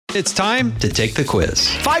It's time to take the quiz.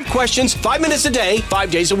 5 questions, 5 minutes a day,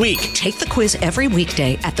 5 days a week. Take the quiz every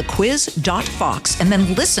weekday at thequiz.fox and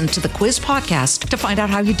then listen to the quiz podcast to find out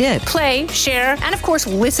how you did. Play, share, and of course,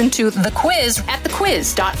 listen to the quiz at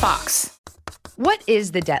thequiz.fox. What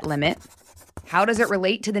is the debt limit? How does it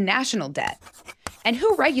relate to the national debt? And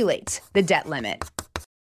who regulates the debt limit?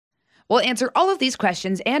 We'll answer all of these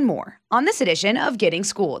questions and more on this edition of Getting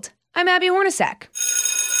Schooled. I'm Abby Hornacek.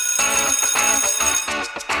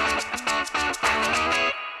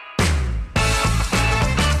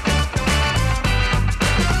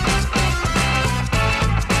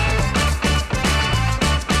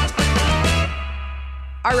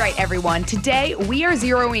 All right, everyone. Today, we are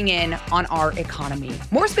zeroing in on our economy.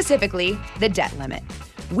 More specifically, the debt limit.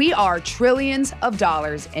 We are trillions of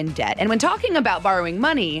dollars in debt. And when talking about borrowing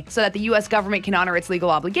money so that the U.S. government can honor its legal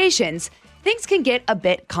obligations, things can get a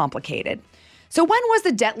bit complicated. So when was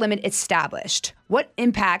the debt limit established? What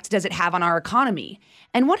impact does it have on our economy?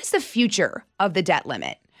 And what is the future of the debt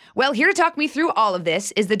limit? Well, here to talk me through all of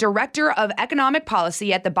this is the Director of Economic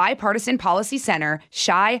Policy at the Bipartisan Policy Center,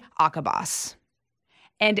 Shai Akabas.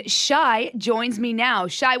 And Shai joins me now.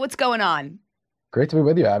 Shai, what's going on? Great to be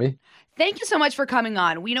with you, Abby. Thank you so much for coming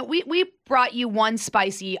on. We brought you one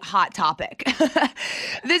spicy hot topic.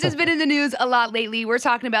 This has been in the news a lot lately. We're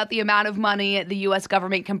talking about the amount of money the U.S.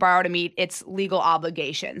 government can borrow to meet its legal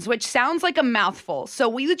obligations, which sounds like a mouthful. So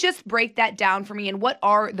will you just break that down for me? And what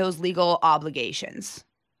are those legal obligations?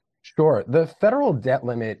 Sure. The federal debt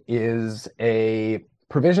limit is a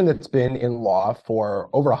provision that's been in law for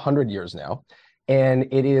over 100 years now.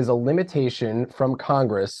 And it is a limitation from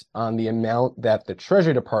Congress on the amount that the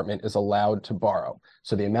Treasury Department is allowed to borrow.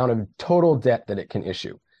 So the amount of total debt that it can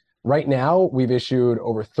issue. Right now, we've issued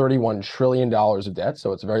over $31 trillion of debt,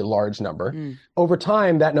 so it's a very large number. Over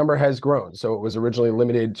time, that number has grown. So it was originally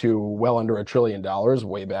limited to well under $1 trillion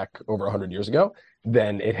way back over 100 years ago.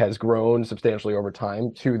 Then it has grown substantially over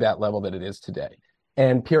time to that level that it is today.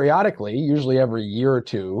 And periodically, usually every year or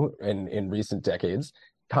two in recent decades,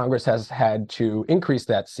 Congress has had to increase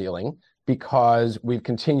that ceiling because we've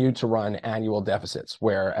continued to run annual deficits,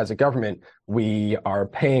 where as a government, we are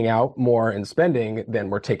paying out more in spending than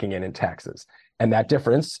we're taking in taxes. And that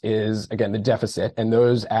difference is, again, the deficit, and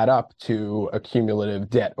those add up to a cumulative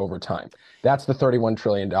debt over time. That's the $31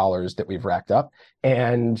 trillion that we've racked up.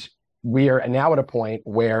 And we are now at a point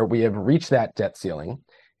where we have reached that debt ceiling,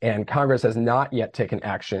 and Congress has not yet taken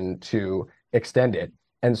action to extend it.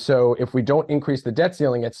 And so if we don't increase the debt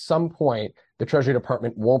ceiling, at some point, the Treasury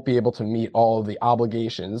Department won't be able to meet all of the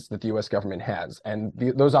obligations that the U.S. government has. And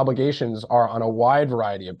those obligations are on a wide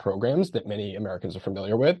variety of programs that many Americans are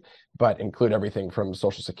familiar with, but include everything from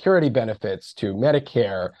Social Security benefits to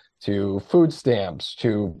Medicare, to food stamps,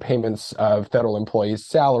 to payments of federal employees'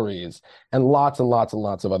 salaries, and lots and lots and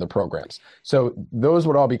lots of other programs. So those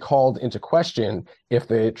would all be called into question if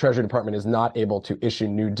the Treasury Department is not able to issue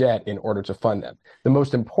new debt in order to fund them. The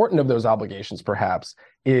most important of those obligations, perhaps,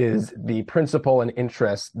 is the principal and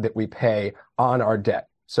interest that we pay on our debt.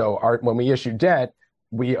 So when we issue debt,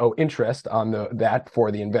 we owe interest on that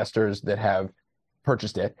for the investors that have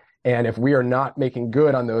purchased it. And if we are not making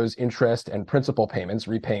good on those interest and principal payments,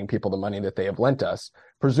 repaying people the money that they have lent us,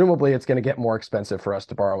 presumably it's going to get more expensive for us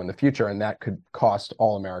to borrow in the future, and that could cost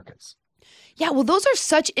all Americans. Yeah, well, those are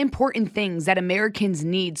such important things that Americans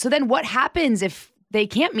need. So then what happens if they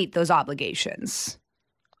can't meet those obligations?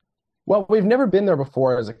 Well, we've never been there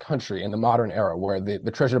before as a country in the modern era where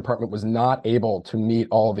the Treasury Department was not able to meet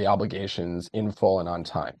all of the obligations in full and on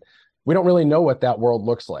time. We don't really know what that world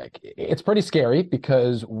looks like. It's pretty scary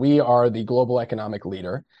because we are the global economic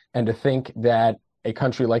leader, and to think that a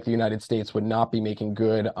country like the United States would not be making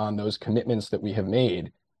good on those commitments that we have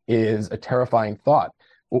made is a terrifying thought.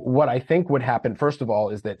 What I think would happen, first of all,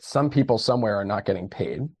 is that some people somewhere are not getting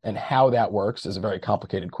paid, and how that works is a very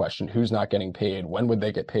complicated question. Who's not getting paid? When would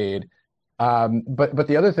they get paid? But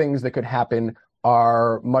the other things that could happen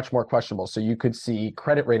are much more questionable. So you could see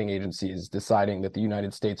credit rating agencies deciding that the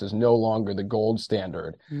United States is no longer the gold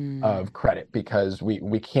standard of credit, because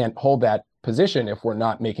we can't hold that position if we're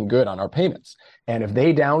not making good on our payments. And if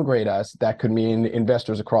they downgrade us, that could mean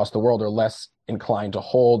investors across the world are less inclined to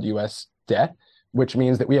hold U.S. debt, which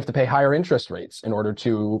means that we have to pay higher interest rates in order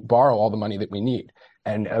to borrow all the money that we need.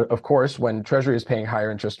 And of course, when Treasury is paying higher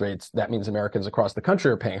interest rates, that means Americans across the country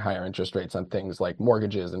are paying higher interest rates on things like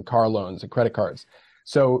mortgages and car loans and credit cards.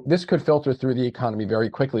 So this could filter through the economy very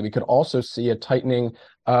quickly. We could also see a tightening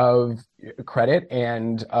of credit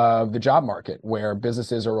and of the job market, where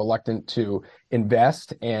businesses are reluctant to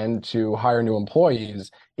invest and to hire new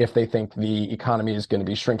employees if they think the economy is going to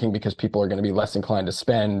be shrinking because people are going to be less inclined to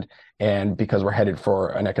spend and because we're headed for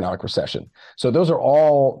an economic recession. So those are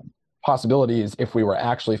all possibilities if we were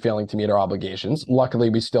actually failing to meet our obligations. Luckily,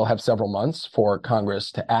 we still have several months for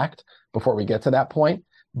Congress to act before we get to that point,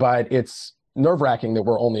 but it's nerve-wracking that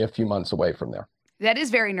we're only a few months away from there. That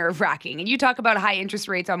is very nerve-wracking. And you talk about high interest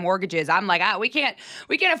rates on mortgages. I'm like, we can't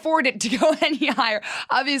afford it to go any higher.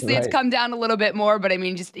 Obviously, It's come down a little bit more, but I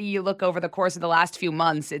mean, just you look over the course of the last few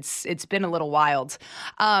months, it's been a little wild.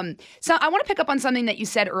 So I want to pick up on something that you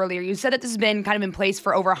said earlier. You said that this has been kind of in place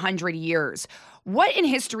for over 100 years. What in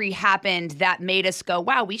history happened that made us go,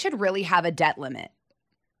 wow, we should really have a debt limit?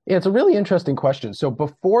 Yeah, it's a really interesting question. So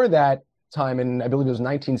before that time, and I believe it was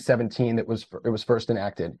 1917 that it was first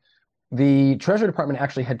enacted, the Treasury Department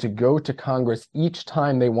actually had to go to Congress each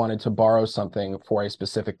time they wanted to borrow something for a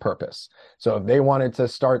specific purpose. So if they wanted to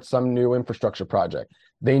start some new infrastructure project,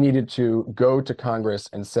 they needed to go to Congress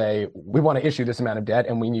and say, we want to issue this amount of debt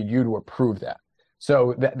and we need you to approve that.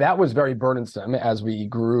 So that was very burdensome as we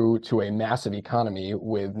grew to a massive economy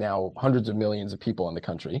with now hundreds of millions of people in the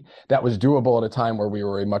country. That was doable at a time where we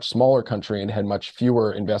were a much smaller country and had much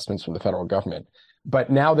fewer investments from the federal government.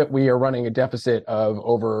 But now that we are running a deficit of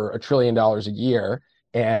over $1 trillion a year,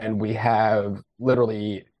 and we have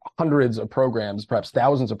literally hundreds of programs, perhaps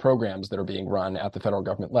thousands of programs that are being run at the federal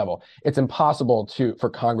government level, it's impossible for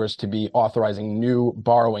Congress to be authorizing new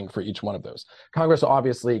borrowing for each one of those. Congress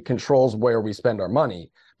obviously controls where we spend our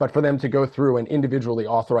money, but for them to go through and individually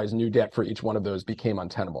authorize new debt for each one of those became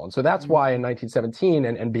untenable. And so that's why in 1917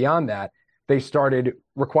 and beyond that, they started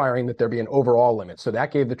requiring that there be an overall limit. So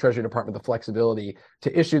that gave the Treasury Department the flexibility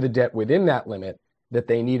to issue the debt within that limit that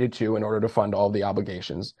they needed to in order to fund all of the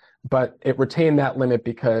obligations. But it retained that limit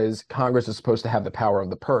because Congress is supposed to have the power of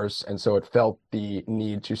the purse. And so it felt the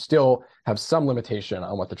need to still have some limitation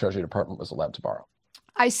on what the Treasury Department was allowed to borrow.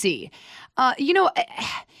 I see.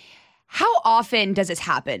 How often does this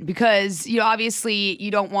happen? Because, obviously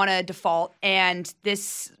you don't want to default, and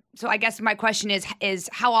this. So I guess my question is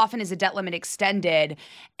how often is a debt limit extended,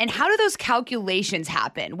 and how do those calculations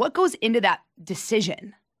happen? What goes into that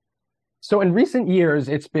decision? So in recent years,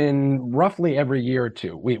 it's been roughly every year or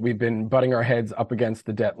two. We've been butting our heads up against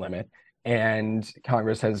the debt limit, and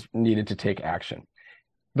Congress has needed to take action.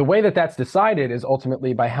 The way that that's decided is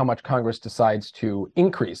ultimately by how much Congress decides to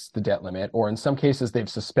increase the debt limit, or in some cases, they've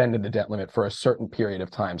suspended the debt limit for a certain period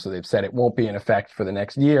of time. So they've said it won't be in effect for the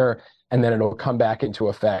next year, and then it'll come back into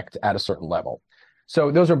effect at a certain level.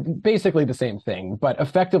 So those are basically the same thing, but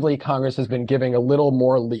effectively Congress has been giving a little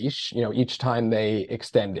more leash, each time they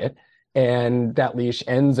extend it, and that leash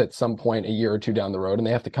ends at some point a year or two down the road, and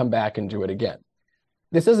they have to come back and do it again.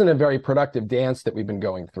 This isn't a very productive dance that we've been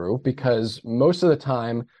going through, because most of the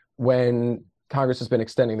time when Congress has been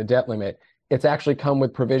extending the debt limit, it's actually come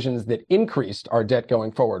with provisions that increased our debt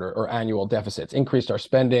going forward, or annual deficits, increased our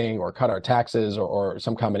spending or cut our taxes, or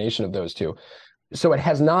some combination of those two. So it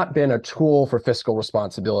has not been a tool for fiscal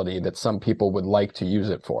responsibility that some people would like to use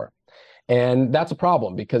it for. And that's a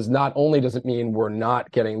problem, because not only does it mean we're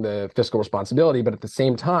not getting the fiscal responsibility, but at the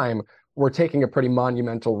same time, we're taking a pretty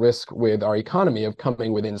monumental risk with our economy of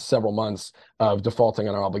coming within several months of defaulting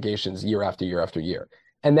on our obligations year after year after year.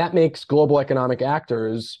 And that makes global economic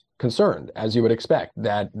actors concerned, as you would expect,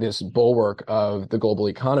 that this bulwark of the global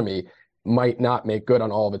economy might not make good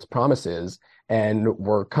on all of its promises. And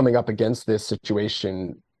we're coming up against this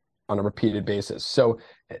situation on a repeated basis. So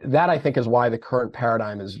that, I think, is why the current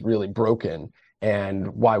paradigm is really broken and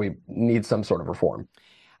why we need some sort of reform.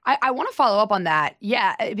 I want to follow up on that.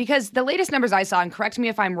 Yeah, because the latest numbers I saw, and correct me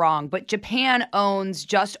if I'm wrong, but Japan owns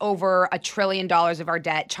just over $1 trillion of our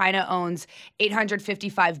debt. China owns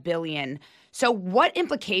 $855 billion. So what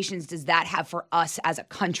implications does that have for us as a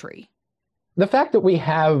country? The fact that we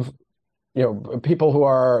have people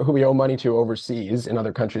who we owe money to overseas in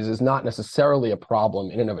other countries is not necessarily a problem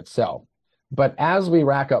in and of itself. But as we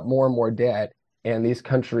rack up more and more debt, and these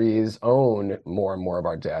countries own more and more of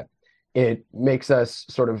our debt, it makes us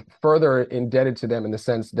sort of further indebted to them in the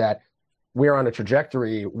sense that we're on a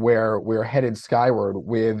trajectory where we're headed skyward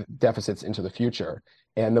with deficits into the future.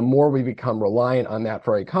 And the more we become reliant on that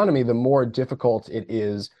for our economy, the more difficult it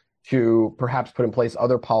is to perhaps put in place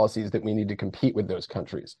other policies that we need to compete with those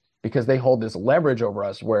countries, because they hold this leverage over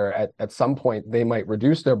us where at some point they might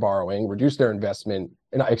reduce their borrowing, reduce their investment,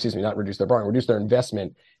 reduce their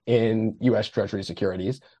investment in U.S. Treasury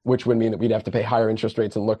securities, which would mean that we'd have to pay higher interest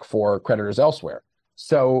rates and look for creditors elsewhere.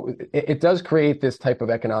 So it does create this type of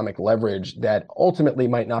economic leverage that ultimately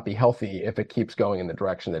might not be healthy if it keeps going in the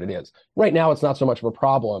direction that it is. Right now, it's not so much of a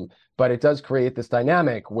problem, but it does create this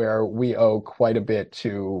dynamic where we owe quite a bit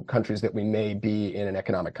to countries that we may be in an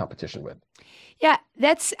economic competition with. Yeah,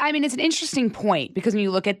 it's an interesting point because when you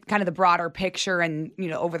look at kind of the broader picture and,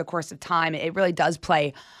 over the course of time, it really does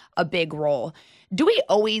play a big role. Do we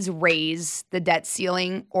always raise the debt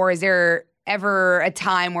ceiling, or is there ever a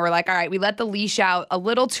time where we're like, all right, we let the leash out a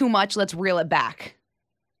little too much, let's reel it back?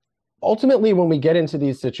 Ultimately, when we get into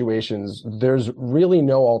these situations, there's really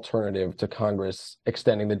no alternative to Congress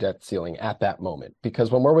extending the debt ceiling at that moment, because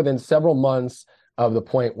when we're within several months of the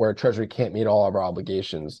point where Treasury can't meet all of our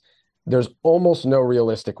obligations, there's almost no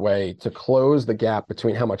realistic way to close the gap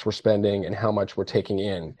between how much we're spending and how much we're taking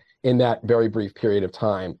in that very brief period of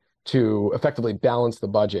time to effectively balance the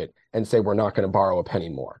budget and say we're not going to borrow a penny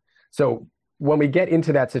more. So when we get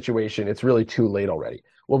into that situation, it's really too late already.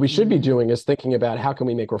 What we should be doing is thinking about how can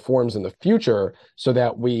we make reforms in the future so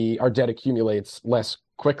that our debt accumulates less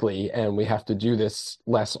quickly and we have to do this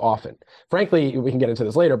less often. Frankly, we can get into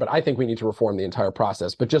this later, but I think we need to reform the entire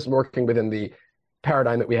process. But just working within the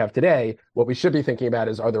paradigm that we have today, what we should be thinking about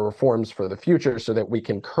is, are there reforms for the future so that we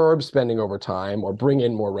can curb spending over time or bring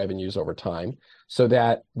in more revenues over time so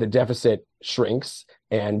that the deficit shrinks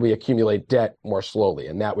and we accumulate debt more slowly.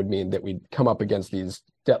 And that would mean that we come up against these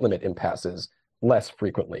debt limit impasses less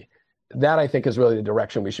frequently. That, I think, is really the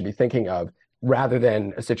direction we should be thinking of, rather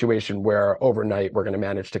than a situation where overnight we're going to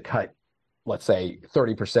manage to cut, let's say,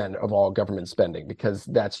 30% of all government spending, because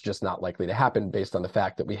that's just not likely to happen based on the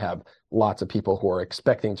fact that we have lots of people who are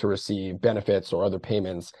expecting to receive benefits or other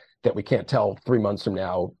payments that we can't tell 3 months from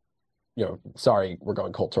now, sorry, we're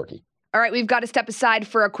going cold turkey. All right, we've got to step aside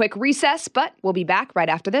for a quick recess, but we'll be back right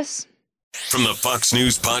after this. From the Fox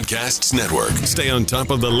News Podcasts Network. Stay on top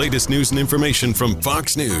of the latest news and information from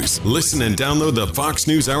Fox News. Listen and download the Fox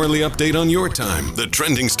News Hourly Update on your time. The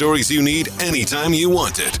trending stories you need anytime you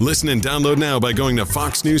want it. Listen and download now by going to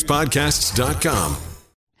foxnewspodcasts.com.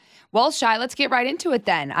 Well, Shai, let's get right into it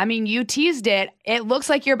then. You teased it. It looks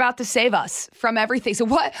like you're about to save us from everything. So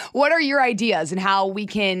what are your ideas and how we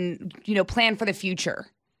can, plan for the future?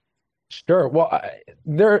 Sure. Well,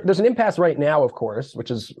 there's an impasse right now, of course,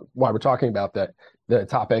 which is why we're talking about the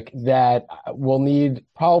topic, that will need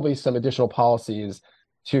probably some additional policies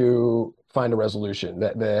to find a resolution.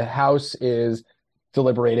 That the House is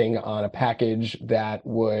deliberating on a package that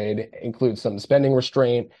would include some spending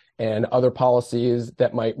restraint and other policies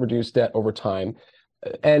that might reduce debt over time.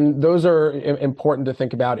 And those are important to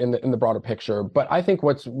think about in the broader picture. But I think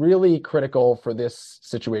what's really critical for this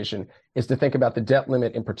situation is to think about the debt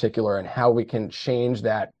limit in particular and how we can change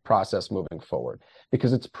that process moving forward,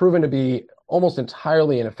 because it's proven to be almost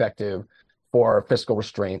entirely ineffective for fiscal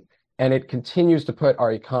restraint. And it continues to put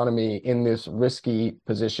our economy in this risky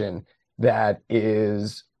position that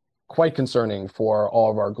is quite concerning for all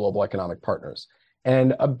of our global economic partners.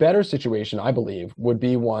 And a better situation, I believe, would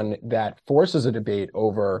be one that forces a debate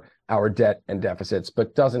over our debt and deficits,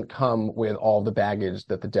 but doesn't come with all the baggage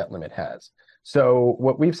that the debt limit has. So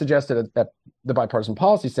what we've suggested at the Bipartisan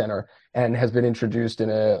Policy Center, and has been introduced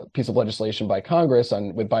in a piece of legislation by Congress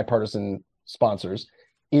with bipartisan sponsors,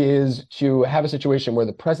 is to have a situation where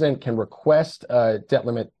the president can request a debt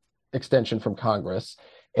limit extension from Congress,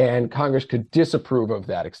 and Congress could disapprove of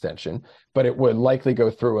that extension, but it would likely go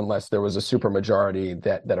through unless there was a supermajority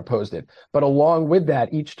that opposed it. But along with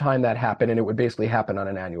that, each time that happened, and it would basically happen on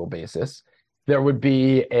an annual basis, there would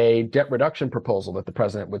be a debt reduction proposal that the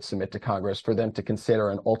president would submit to Congress for them to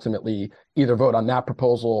consider and ultimately either vote on that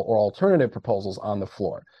proposal or alternative proposals on the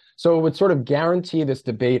floor. So it would sort of guarantee this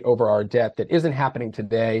debate over our debt that isn't happening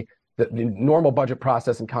today. The normal budget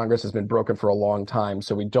process in Congress has been broken for a long time,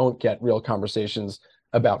 so we don't get real conversations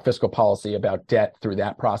about fiscal policy, about debt through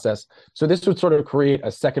that process. So this would sort of create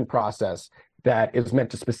a second process that is meant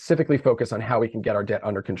to specifically focus on how we can get our debt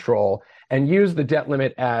under control and use the debt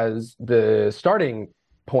limit as the starting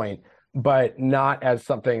point, but not as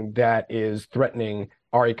something that is threatening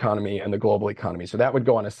our economy and the global economy. So that would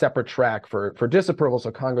go on a separate track for disapproval,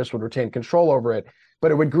 so Congress would retain control over it,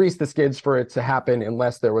 but it would grease the skids for it to happen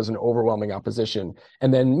unless there was an overwhelming opposition.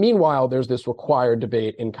 And then meanwhile, there's this required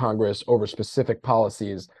debate in Congress over specific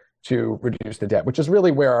policies to reduce the debt, which is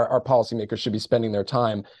really where our policymakers should be spending their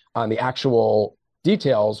time, on the actual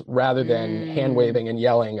details rather than hand-waving and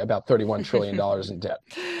yelling about $31 trillion in debt.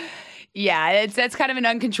 Yeah, that's kind of an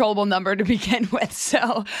uncontrollable number to begin with.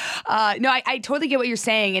 So, no, I totally get what you're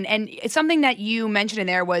saying. And it's something that you mentioned in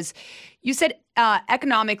there was, you said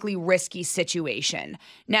economically risky situation.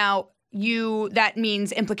 Now, that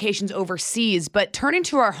means implications overseas, but turning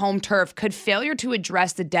to our home turf, could failure to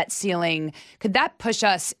address the debt ceiling, could that push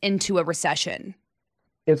us into a recession?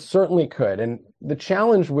 It certainly could. And the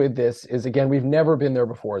challenge with this is, again, we've never been there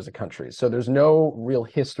before as a country. So there's no real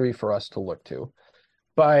history for us to look to.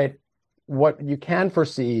 But what you can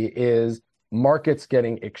foresee is markets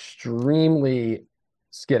getting extremely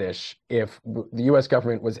skittish if the US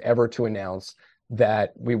government was ever to announce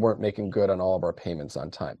that we weren't making good on all of our payments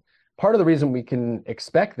on time. Part of the reason we can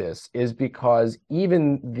expect this is because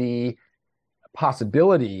even the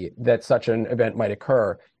possibility that such an event might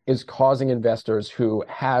occur is causing investors who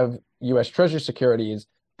have US Treasury securities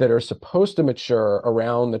that are supposed to mature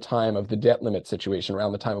around the time of the debt limit situation,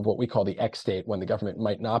 around the time of what we call the X date, when the government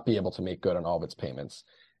might not be able to make good on all of its payments.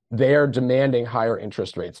 They're demanding higher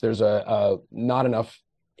interest rates. There's a not enough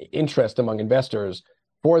interest among investors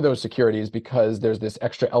for those securities because there's this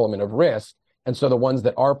extra element of risk. And so the ones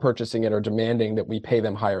that are purchasing it are demanding that we pay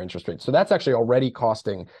them higher interest rates. So that's actually already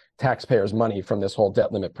costing taxpayers money from this whole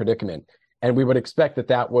debt limit predicament. And we would expect that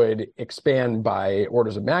that would expand by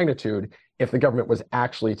orders of magnitude if the government was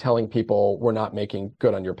actually telling people we're not making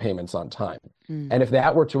good on your payments on time. And if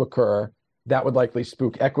that were to occur, that would likely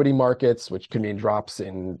spook equity markets, which could mean drops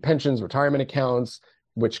in pensions, retirement accounts,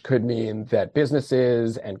 which could mean that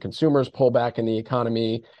businesses and consumers pull back in the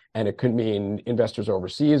economy. And it could mean investors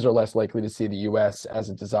overseas are less likely to see the US as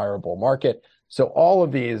a desirable market. So all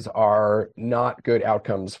of these are not good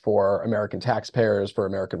outcomes for American taxpayers, for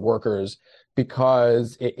American workers,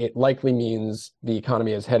 because it likely means the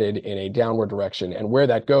economy is headed in a downward direction. And where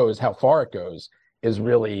that goes, how far it goes, is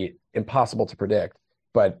really impossible to predict,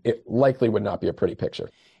 but it likely would not be a pretty picture.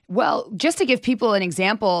 Well, just to give people an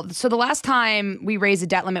example, so the last time we raised a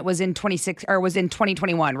debt limit was in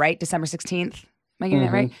 2021, right? December 16th. Am I getting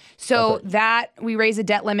that right? So that we raised the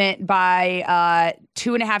debt limit by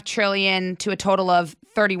 $2.5 trillion to a total of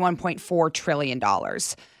 $31.4 trillion.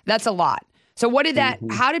 That's a lot. So what did that,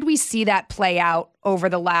 how did we see that play out over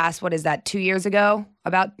the last, 2 years ago?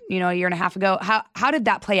 About, a year and a half ago? How did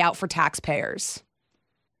that play out for taxpayers?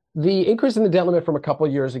 The increase in the debt limit from a couple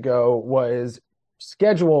of years ago was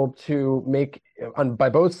scheduled to make, by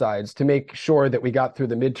both sides, to make sure that we got through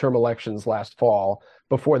the midterm elections last fall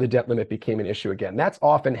before the debt limit became an issue again. That's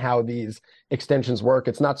often how these extensions work.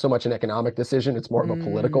 It's not so much an economic decision, it's more of a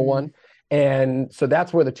political one. And so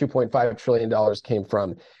that's where the $2.5 trillion came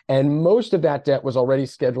from. And most of that debt was already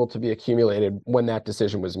scheduled to be accumulated when that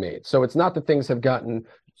decision was made. So it's not that things have gotten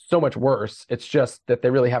so much worse. It's just that they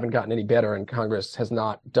really haven't gotten any better, and Congress has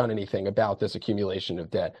not done anything about this accumulation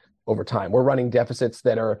of debt over time. We're running deficits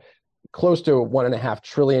that are close to $1.5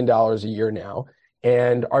 trillion a year now.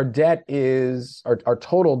 And our debt is, our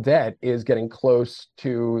total debt is getting close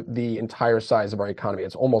to the entire size of our economy.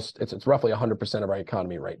 It's roughly 100% of our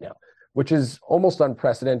economy right now, which is almost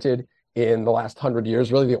unprecedented in the last 100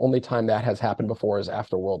 years. Really, the only time that has happened before is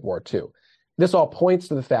after World War II. This all points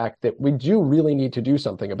to the fact that we do really need to do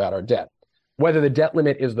something about our debt. Whether the debt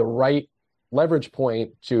limit is the right leverage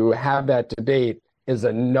point to have that debate is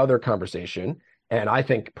another conversation. And I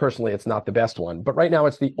think personally, it's not the best one, but right now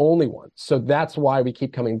it's the only one. So that's why we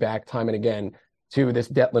keep coming back time and again to this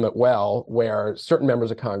debt limit well, where certain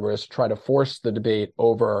members of Congress try to force the debate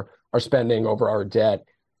over our spending, over our debt,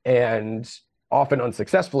 and often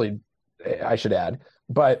unsuccessfully, I should add.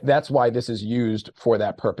 But that's why this is used for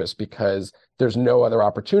that purpose, because there's no other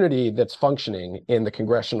opportunity that's functioning in the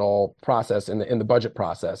congressional process, in the budget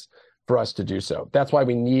process, for us to do so. That's why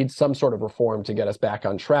we need some sort of reform to get us back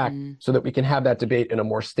on track so that we can have that debate in a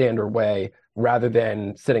more standard way rather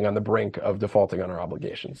than sitting on the brink of defaulting on our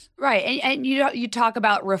obligations. Right. And you talk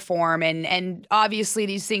about reform, and obviously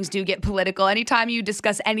these things do get political. Anytime you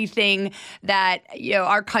discuss anything that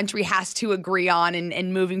our country has to agree on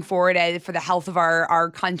and moving forward for the health of our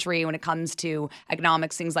country when it comes to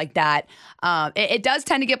economics, things like that, it does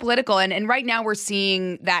tend to get political. And right now we're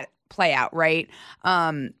seeing that play out, right?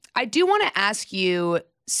 I do want to ask you,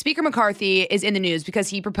 Speaker McCarthy is in the news because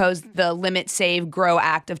he proposed the Limit, Save, Grow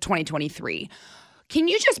Act of 2023. Can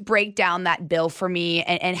you just break down that bill for me,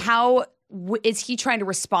 and how is he trying to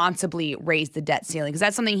responsibly raise the debt ceiling? Because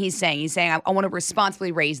that's something he's saying. He's saying, I want to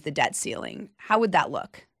responsibly raise the debt ceiling. How would that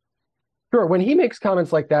look? Sure. When he makes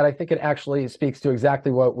comments like that, I think it actually speaks to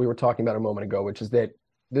exactly what we were talking about a moment ago, which is that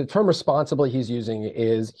the term responsibly he's using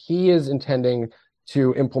is he is intending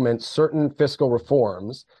to implement certain fiscal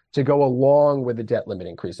reforms to go along with the debt limit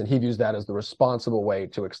increase. And he views that as the responsible way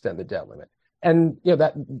to extend the debt limit. And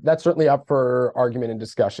that's certainly up for argument and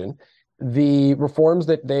discussion. The reforms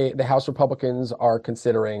that the House Republicans are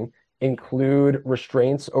considering include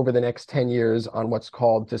restraints over the next 10 years on what's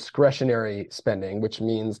called discretionary spending, which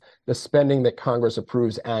means the spending that Congress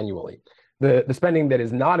approves annually. The spending that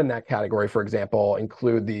is not in that category, for example,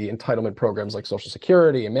 include the entitlement programs like Social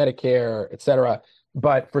Security and Medicare, et cetera.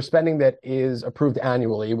 But for spending that is approved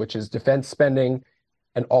annually, which is defense spending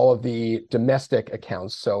and all of the domestic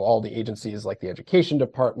accounts, so all the agencies like the Education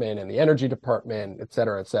Department and the Energy Department, et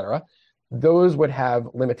cetera, those would have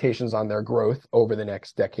limitations on their growth over the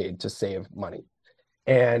next decade to save money.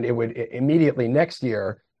 And it would immediately next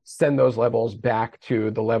year send those levels back to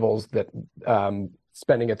the levels that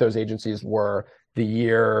spending at those agencies were the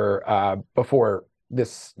year before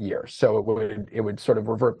this year. So it would sort of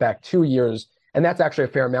revert back 2 years. And that's actually a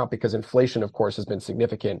fair amount because inflation, of course, has been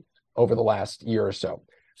significant over the last year or so.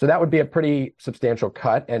 So that would be a pretty substantial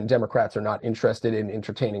cut, and Democrats are not interested in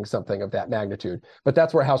entertaining something of that magnitude. But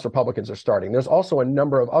that's where House Republicans are starting. There's also a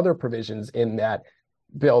number of other provisions in that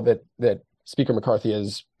bill that Speaker McCarthy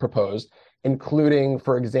has proposed, including,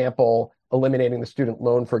 for example, eliminating the student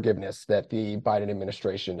loan forgiveness that the Biden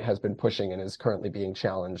administration has been pushing and is currently being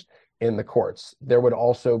challenged in the courts. There would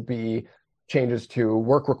also be changes to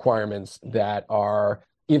work requirements that are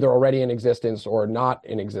either already in existence or not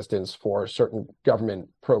in existence for certain government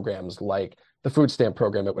programs like the food stamp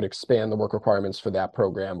program. It would expand the work requirements for that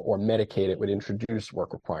program, or Medicaid, it would introduce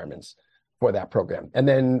work requirements for that program. And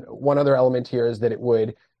then one other element here is that it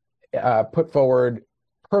would put forward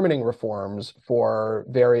permitting reforms for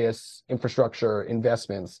various infrastructure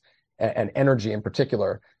investments and energy in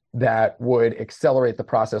particular that would accelerate the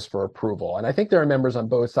process for approval. And I think there are members on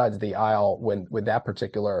both sides of the aisle with that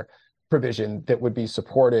particular provision that would be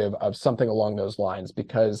supportive of something along those lines,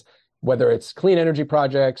 because whether it's clean energy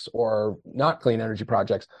projects or not clean energy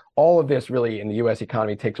projects, all of this really in the US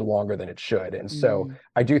economy takes longer than it should. And so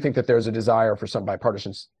I do think that there's a desire for some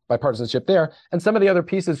bipartisanship there. And some of the other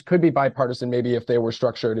pieces could be bipartisan, maybe if they were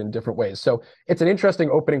structured in different ways. So it's an interesting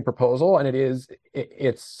opening proposal, and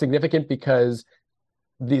it's significant because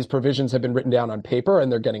these provisions have been written down on paper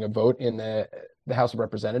and they're getting a vote in the House of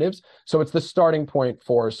Representatives. So it's the starting point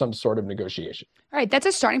for some sort of negotiation. All right, that's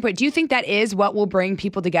a starting point. Do you think that is what will bring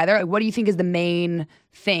people together? Like, what do you think is the main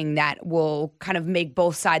thing that will kind of make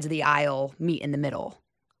both sides of the aisle meet in the middle?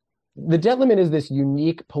 The debt limit is this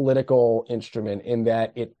unique political instrument in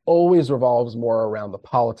that it always revolves more around the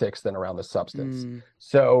politics than around the substance.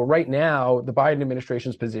 So right now, the Biden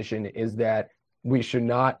administration's position is that we should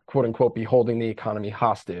not, quote unquote, be holding the economy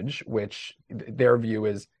hostage, which their view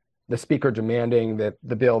is the speaker demanding that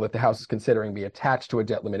the bill that the House is considering be attached to a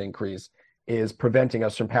debt limit increase is preventing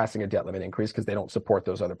us from passing a debt limit increase because they don't support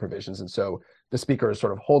those other provisions. And so the speaker is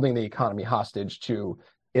sort of holding the economy hostage to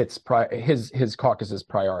his caucus's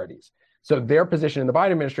priorities. So their position in the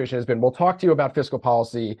Biden administration has been, we'll talk to you about fiscal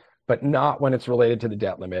policy, but not when it's related to the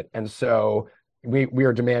debt limit. And so we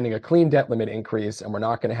are demanding a clean debt limit increase, and we're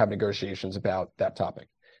not going to have negotiations about that topic.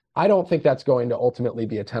 I don't think that's going to ultimately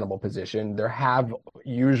be a tenable position. There have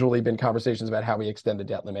usually been conversations about how we extend the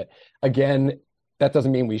debt limit. Again, that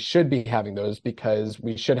doesn't mean we should be having those, because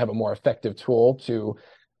we should have a more effective tool to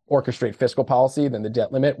orchestrate fiscal policy than the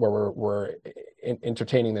debt limit, where we're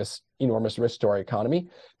entertaining this enormous risk to our economy.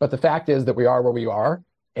 But the fact is that we are where we are,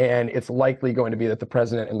 and it's likely going to be that the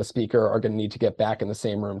president and the speaker are going to need to get back in the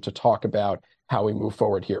same room to talk about how we move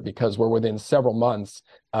forward here, because we're within several months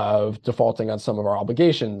of defaulting on some of our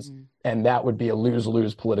obligations. And that would be a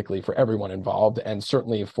lose-lose politically for everyone involved, and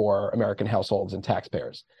certainly for American households and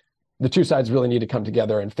taxpayers. The two sides really need to come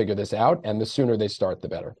together and figure this out, and the sooner they start, the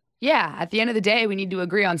better. Yeah, at the end of the day, we need to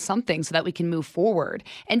agree on something so that we can move forward.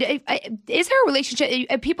 And is there a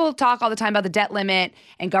relationship? People talk all the time about the debt limit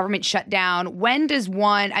and government shutdown. When does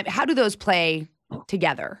how do those play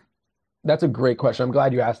together? That's a great question. I'm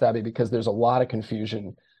glad you asked, Abby, because there's a lot of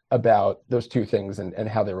confusion about those two things and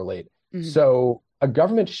how they relate. So a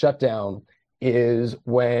government shutdown is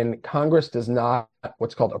when Congress does not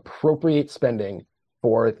what's called appropriate spending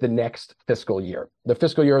for the next fiscal year. The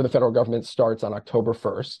fiscal year of the federal government starts on October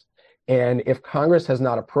 1st. And if Congress has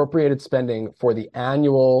not appropriated spending for the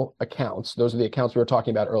annual accounts, those are the accounts we were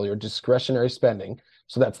talking about earlier, discretionary spending,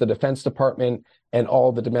 so that's the Defense Department and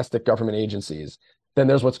all the domestic government agencies, then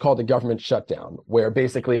there's what's called a government shutdown, where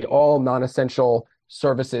basically all non-essential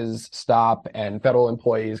services stop and federal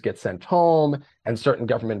employees get sent home, and certain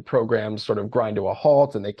government programs sort of grind to a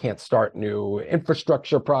halt, and they can't start new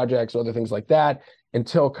infrastructure projects or other things like that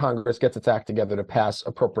until Congress gets its act together to pass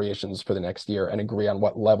appropriations for the next year and agree on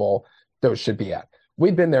what level those should be at.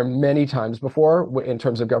 We've been there many times before in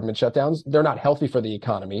terms of government shutdowns. They're not healthy for the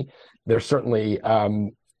economy. They're certainly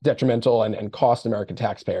detrimental and cost American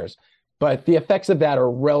taxpayers. But the effects of that are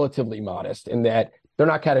relatively modest, in that they're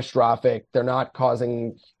not catastrophic. They're not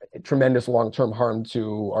causing tremendous long-term harm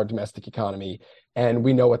to our domestic economy. And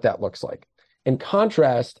we know what that looks like. In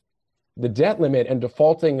contrast, the debt limit and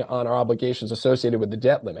defaulting on our obligations associated with the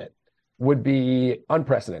debt limit would be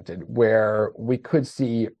unprecedented, where we could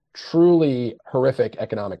see truly horrific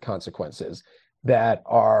economic consequences that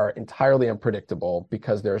are entirely unpredictable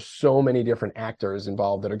because there are so many different actors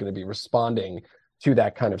involved that are going to be responding to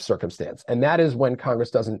that kind of circumstance. And that is when Congress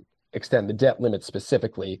doesn't extend the debt limit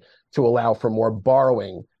specifically to allow for more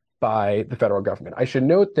borrowing by the federal government. I should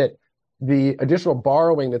note that the additional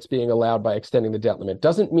borrowing that's being allowed by extending the debt limit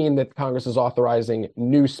doesn't mean that Congress is authorizing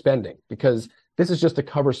new spending, because this is just to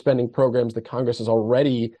cover spending programs that Congress has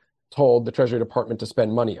already told the Treasury Department to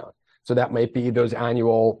spend money on. So that might be those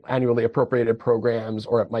annually appropriated programs,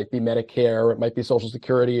 or it might be Medicare, or it might be Social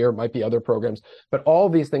Security, or it might be other programs. But all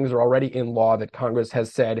of these things are already in law that Congress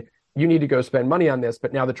has said, you need to go spend money on this.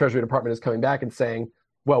 But now the Treasury Department is coming back and saying,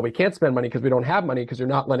 well, we can't spend money because we don't have money because you're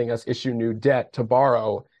not letting us issue new debt to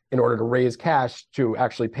borrow in order to raise cash to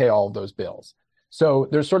actually pay all of those bills. So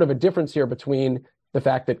there's sort of a difference here between the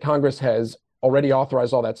fact that Congress has already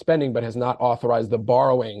authorized all that spending, but has not authorized the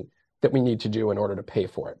borrowing that we need to do in order to pay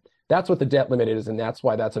for it. That's what the debt limit is, and that's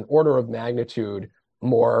why that's an order of magnitude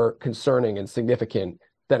more concerning and significant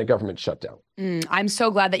than a government shutdown. I'm so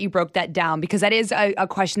glad that you broke that down, because that is a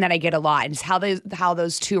question that I get a lot, is how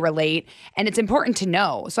those two relate, and it's important to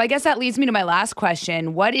know. So I guess that leads me to my last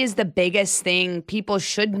question. What is the biggest thing people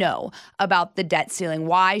should know about the debt ceiling?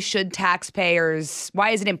 Why is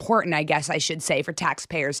it important, I guess I should say, for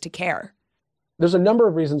taxpayers to care? There's a number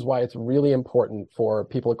of reasons why it's really important for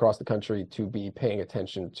people across the country to be paying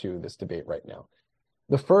attention to this debate right now.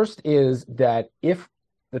 The first is that if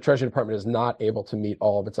the Treasury Department is not able to meet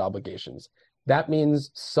all of its obligations, that means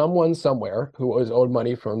someone somewhere who is owed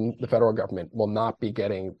money from the federal government will not be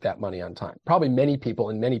getting that money on time. Probably many people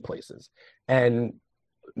in many places. And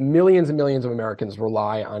millions and millions of Americans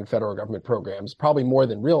rely on federal government programs, probably more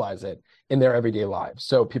than realize it, in their everyday lives.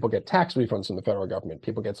 So people get tax refunds from the federal government,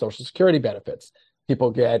 people get Social Security benefits, people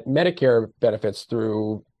get Medicare benefits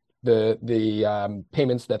through the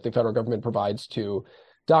payments that the federal government provides to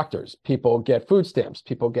doctors, people get food stamps,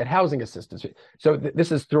 people get housing assistance. So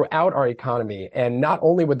this is throughout our economy. And not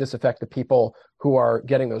only would this affect the people who are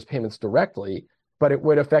getting those payments directly, but it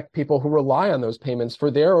would affect people who rely on those payments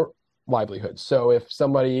for their livelihoods. So if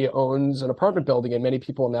somebody owns an apartment building and many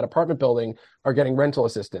people in that apartment building are getting rental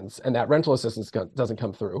assistance, and that rental assistance doesn't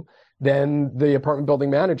come through, then the apartment building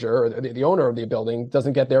manager or the owner of the building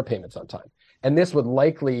doesn't get their payments on time. And this would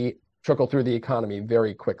likely trickle through the economy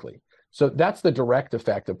very quickly. So that's the direct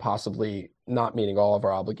effect of possibly not meeting all of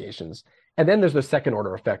our obligations. And then there's the second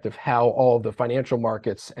order effect of how all of the financial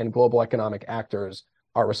markets and global economic actors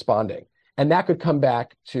are responding. And that could come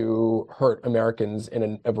back to hurt Americans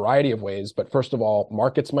in a variety of ways. But first of all,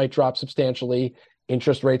 markets might drop substantially,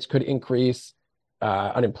 interest rates could increase,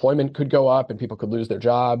 unemployment could go up and people could lose their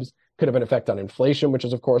jobs, could have an effect on inflation, which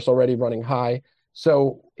is of course already running high.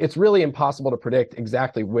 So it's really impossible to predict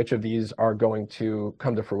exactly which of these are going to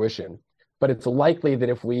come to fruition. But it's likely that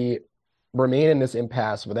if we remain in this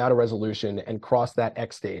impasse without a resolution and cross that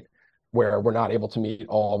X date where we're not able to meet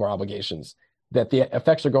all of our obligations, that the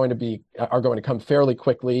effects are going to come fairly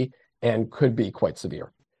quickly and could be quite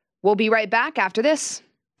severe. We'll be right back after this.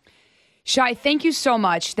 Shai, thank you so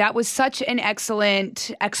much. That was such an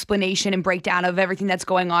excellent explanation and breakdown of everything that's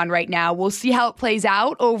going on right now. We'll see how it plays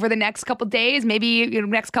out over the next couple of days, maybe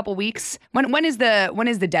next couple of weeks. When is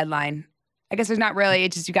the deadline? I guess there's not really.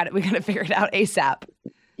 It's just we got to figure it out ASAP.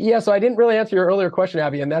 Yeah, so I didn't really answer your earlier question,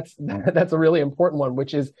 Abby, and that's a really important one,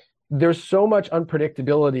 which is there's so much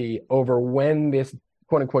unpredictability over when this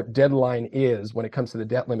quote unquote deadline is when it comes to the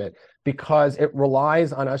debt limit, because it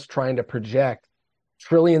relies on us trying to project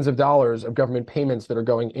trillions of dollars of government payments that are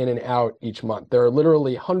going in and out each month. There are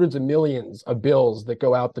literally hundreds of millions of bills that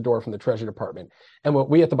go out the door from the Treasury Department. And what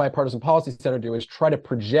we at the Bipartisan Policy Center do is try to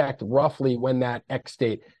project roughly when that X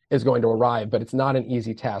date is going to arrive, but it's not an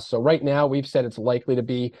easy task. So right now we've said it's likely to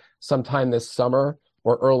be sometime this summer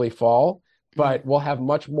or early fall, but we'll have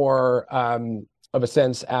much more of a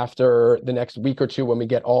sense after the next week or two when we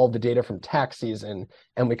get all the data from tax season,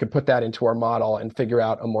 and we could put that into our model and figure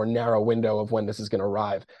out a more narrow window of when this is going to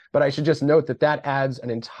arrive. But I should just note that that adds an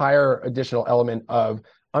entire additional element of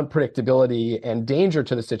unpredictability and danger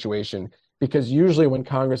to the situation, because usually when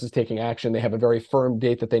Congress is taking action, they have a very firm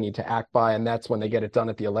date that they need to act by, and that's when they get it done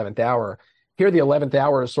at the 11th hour. here the 11th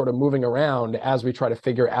hour is sort of moving around as we try to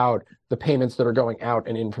figure out the payments that are going out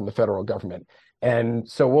and in from the federal government. And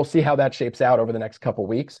so we'll see how that shapes out over the next couple of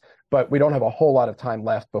weeks, but we don't have a whole lot of time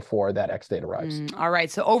left before that X date arrives. All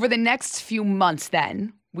right. So over the next few months,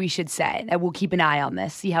 then, we should say that we'll keep an eye on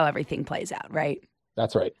this, see how everything plays out, right?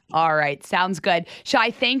 That's right. All right. Sounds good.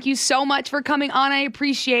 Shai, thank you so much for coming on. I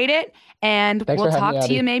appreciate it. And Thanks we'll for having talk me,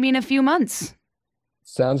 to you Abby. maybe in a few months.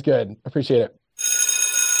 Sounds good. Appreciate it.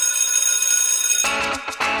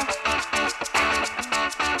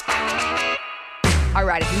 All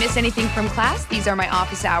right, if you missed anything from class, these are my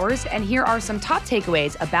office hours, and here are some top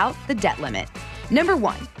takeaways about the debt limit. Number 1,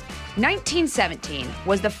 1917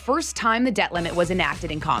 was the first time the debt limit was enacted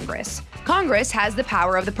in Congress. Congress has the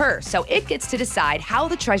power of the purse, so it gets to decide how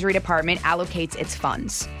the Treasury Department allocates its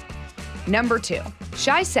funds. Number 2,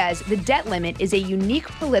 Shai says the debt limit is a unique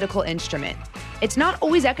political instrument. It's not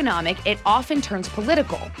always economic, it often turns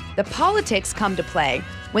political. The politics come to play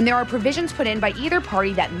when there are provisions put in by either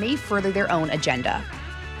party that may further their own agenda.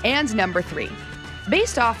 And number 3,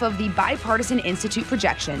 based off of the Bipartisan Institute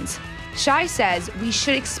projections, Shai says we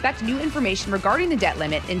should expect new information regarding the debt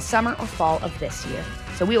limit in summer or fall of this year.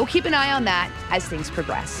 So we will keep an eye on that as things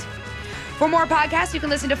progress. For more podcasts, you can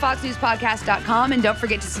listen to foxnewspodcast.com, and don't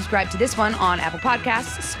forget to subscribe to this one on Apple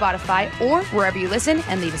Podcasts, Spotify, or wherever you listen,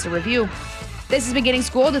 and leave us a review. This has been Getting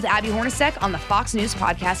Schooled with Abby Hornacek on the Fox News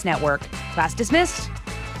Podcast Network. Class dismissed.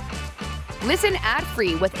 Listen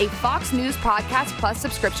ad-free with a Fox News Podcast Plus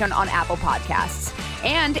subscription on Apple Podcasts.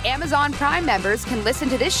 And Amazon Prime members can listen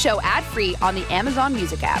to this show ad-free on the Amazon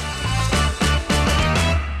Music app.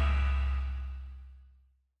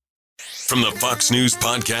 From the Fox News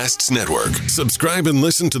Podcasts Network, subscribe and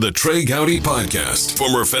listen to the Trey Gowdy Podcast.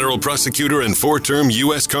 Former federal prosecutor and 4-term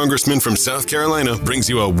U.S. Congressman from South Carolina brings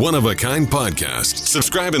you a one-of-a-kind podcast.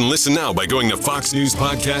 Subscribe and listen now by going to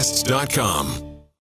foxnewspodcasts.com.